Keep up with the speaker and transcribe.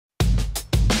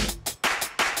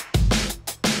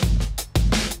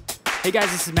Hey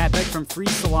guys, this is Matt Beck from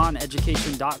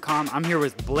FreeStyle.education.com. I'm here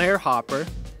with Blair Hopper.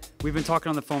 We've been talking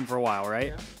on the phone for a while,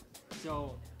 right? Yeah.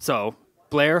 So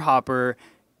Blair Hopper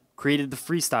created the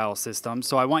FreeStyle system.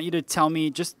 So I want you to tell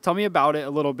me about it a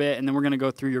little bit, and then we're going to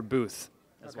go through your booth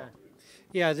as well.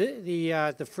 Yeah,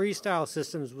 the FreeStyle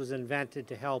systems was invented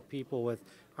to help people with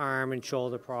arm and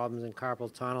shoulder problems and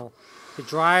carpal tunnel. The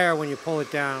dryer, when you pull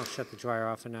it down, I'll shut the dryer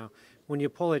off for now. When you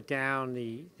pull it down,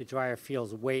 the dryer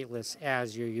feels weightless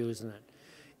as you're using it.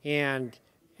 And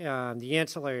the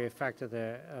ancillary effect of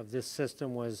this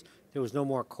system was there was no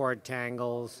more cord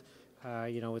tangles,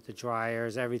 with the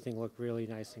dryers. Everything looked really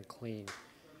nice and clean.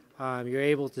 You're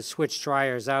able to switch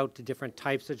dryers out to different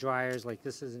types of dryers, like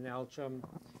this is an Elchum.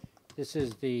 This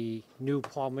is the new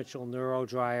Paul Mitchell Neuro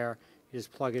dryer. You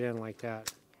just plug it in like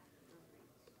that.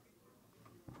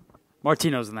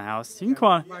 Martino's in the house. You can come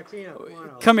on.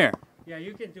 Martino, come here. Yeah,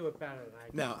 you can do it better than I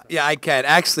can. No, yeah, I can.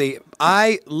 Actually,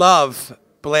 I love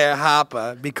Blair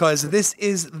Hopper because this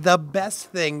is the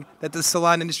best thing that the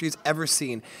salon industry has ever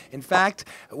seen. In fact,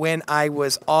 when I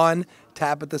was on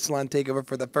tap at the Salon Takeover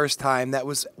for the first time, that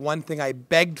was one thing I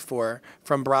begged for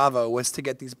from Bravo, was to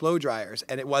get these blow dryers,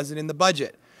 and it wasn't in the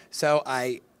budget. So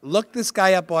I looked this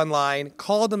guy up online,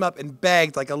 called him up, and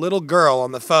begged like a little girl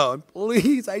on the phone,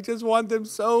 please, I just want them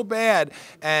so bad.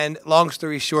 And long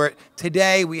story short,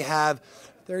 today we have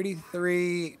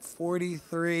 33,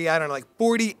 43, I don't know, like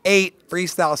 48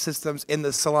 FreeStyle systems in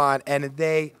the salon, and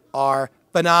they are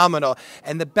phenomenal.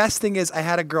 And the best thing is, I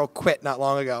had a girl quit not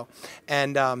long ago,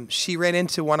 and she ran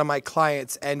into one of my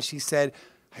clients, and she said,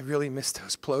 I really miss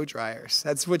those blow dryers.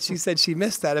 That's what she said she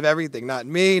missed out of everything. Not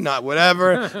me, not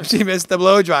whatever. She missed the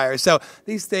blow dryers. So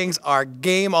these things are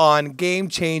game on,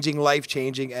 game-changing,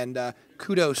 life-changing, and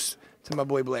kudos to my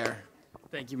boy Blair.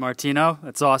 Thank you, Martino.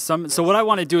 That's awesome. So what I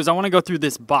want to do is I want to go through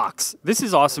this box. This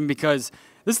is awesome because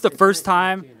this is the first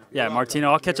time. Yeah,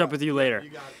 Martino, I'll catch up with you later.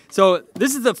 So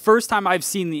this is the first time I've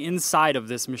seen the inside of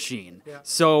this machine.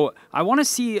 So I want to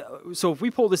see, so if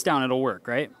we pull this down, it'll work,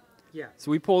 right? Yeah.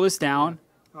 So we pull this down.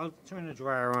 I'll turn the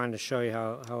dryer on to show you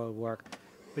how it would work.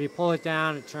 But you pull it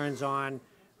down, it turns on.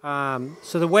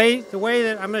 So the way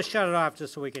that, I'm going to shut it off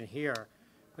just so we can hear.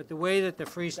 But the way that the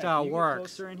FreeStyle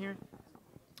works. Closer in here?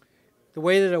 The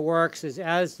way that it works is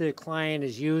as the client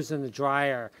is using the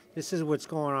dryer, this is what's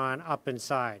going on up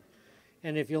inside.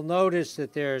 And if you'll notice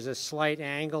that there's a slight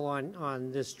angle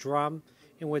on this drum,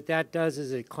 and what that does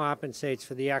is it compensates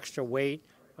for the extra weight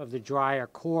of the dryer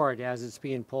cord as it's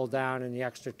being pulled down and the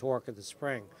extra torque of the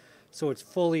spring. So it's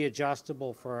fully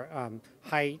adjustable for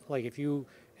height. Like if you're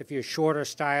a shorter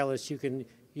stylist, you can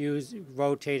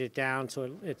rotate it down so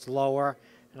it's lower.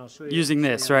 And I'll show you using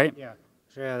this, right? Yeah,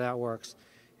 show you how that works.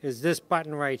 Is this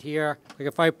button right here. Like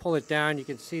if I pull it down, you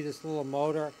can see this little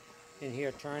motor in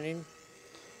here turning.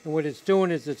 And what it's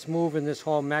doing is it's moving this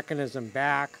whole mechanism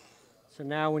back. So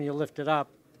now when you lift it up,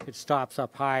 it stops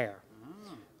up higher.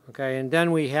 Okay, and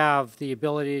then we have the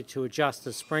ability to adjust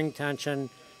the spring tension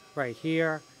right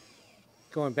here,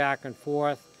 going back and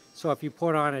forth. So if you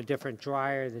put on a different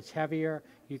dryer that's heavier,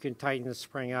 you can tighten the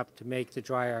spring up to make the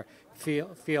dryer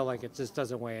feel like it just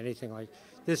doesn't weigh anything. Like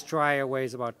this dryer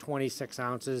weighs about 26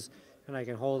 ounces, and I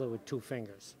can hold it with 2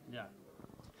 fingers. Yeah.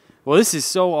 Well, this is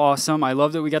so awesome. I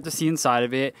love that we got to see inside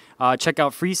of it. Check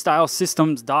out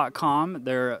FreeStyleSystems.com.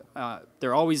 They're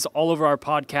always all over our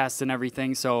podcasts and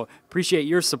everything, so appreciate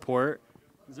your support.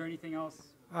 Is there anything else?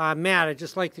 Matt, I'd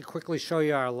just like to quickly show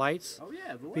you our lights. Oh,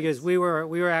 yeah, the lights. Because we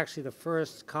were actually the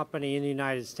first company in the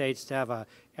United States to have a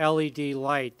LED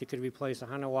light that could replace a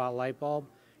 100-watt light bulb,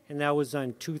 and that was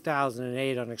in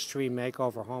 2008 on Extreme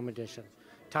Makeover Home Edition.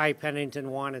 Ty Pennington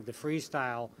wanted the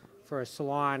FreeStyle for a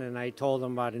salon, and I told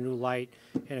him about a new light,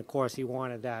 and of course he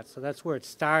wanted that. So that's where it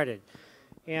started.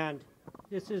 And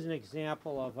this is an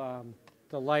example of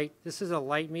the light. This is a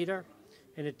light meter,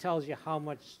 and it tells you how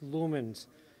much lumens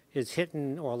is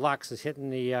hitting, or lux is hitting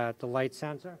the light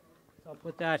sensor. So I'll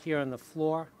put that here on the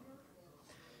floor.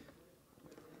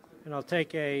 And I'll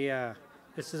take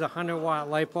this is a 100-watt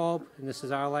light bulb, and this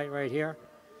is our light right here.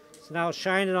 So now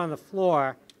shine it on the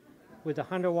floor with the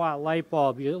 100-watt light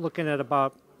bulb. You're looking at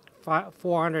about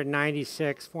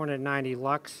 490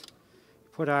 lux.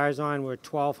 Put ours on, we're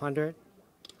 1200.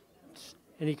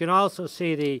 And you can also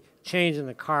see the change in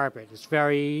the carpet. It's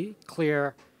very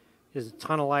clear. There's a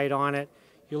ton of light on it.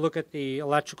 You look at the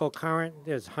electrical current,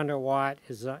 there's 100 watt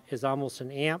is almost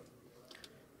an amp.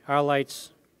 Our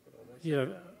light's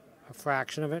a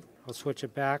fraction of it. I'll switch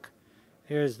it back.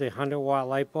 Here's the 100-watt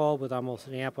light bulb with almost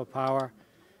an amp of power.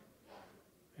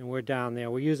 And we're down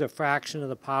there. We use a fraction of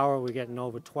the power. We're getting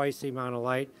over twice the amount of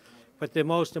light. But the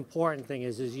most important thing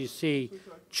is you see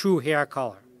true hair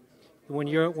color. When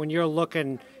you're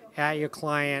looking at your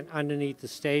client underneath the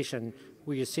station,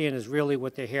 what you're seeing is really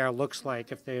what their hair looks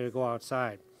like if they were to go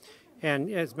outside. And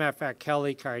as a matter of fact,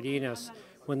 Kelly Cardenas,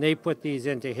 when they put these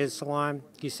into his salon,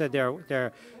 he said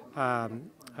their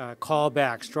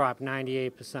callbacks dropped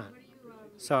 98%.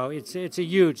 So it's a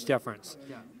huge difference.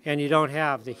 Yeah. And you don't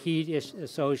have the heat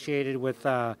associated with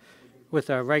a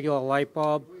regular light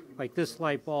bulb. Like this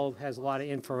light bulb has a lot of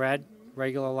infrared,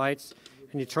 regular lights,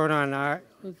 and you turn on I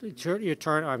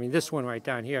mean this one right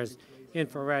down here is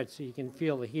infrared, so you can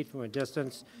feel the heat from a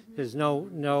distance. There's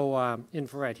no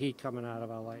infrared heat coming out of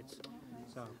our lights.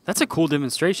 So. That's a cool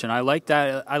demonstration. I like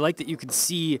that. I like that you could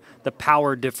see the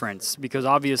power difference, because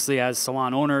obviously as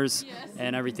salon owners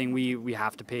and everything, we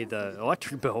have to pay the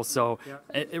electric bill. So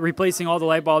replacing all the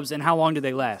light bulbs, and how long do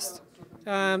they last?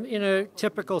 In a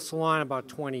typical salon, about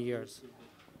 20 years.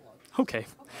 Okay.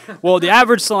 Well, the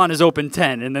average salon is open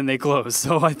 10 and then they close.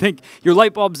 So I think your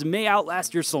light bulbs may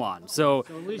outlast your salon. So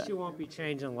at least you won't be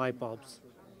changing light bulbs.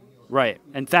 Right.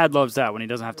 And Thad loves that when he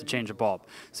doesn't have to change a bulb.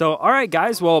 So, all right,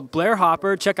 guys. Well, Blair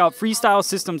Hopper, check out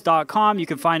freestylesystems.com. You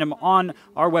can find him on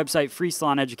our website,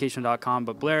 freesaloneducation.com.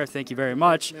 But Blair, thank you very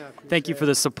much. Thank you for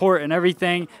the support and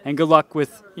everything. And good luck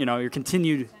with, your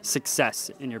continued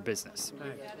success in your business.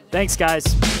 Thanks,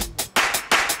 guys.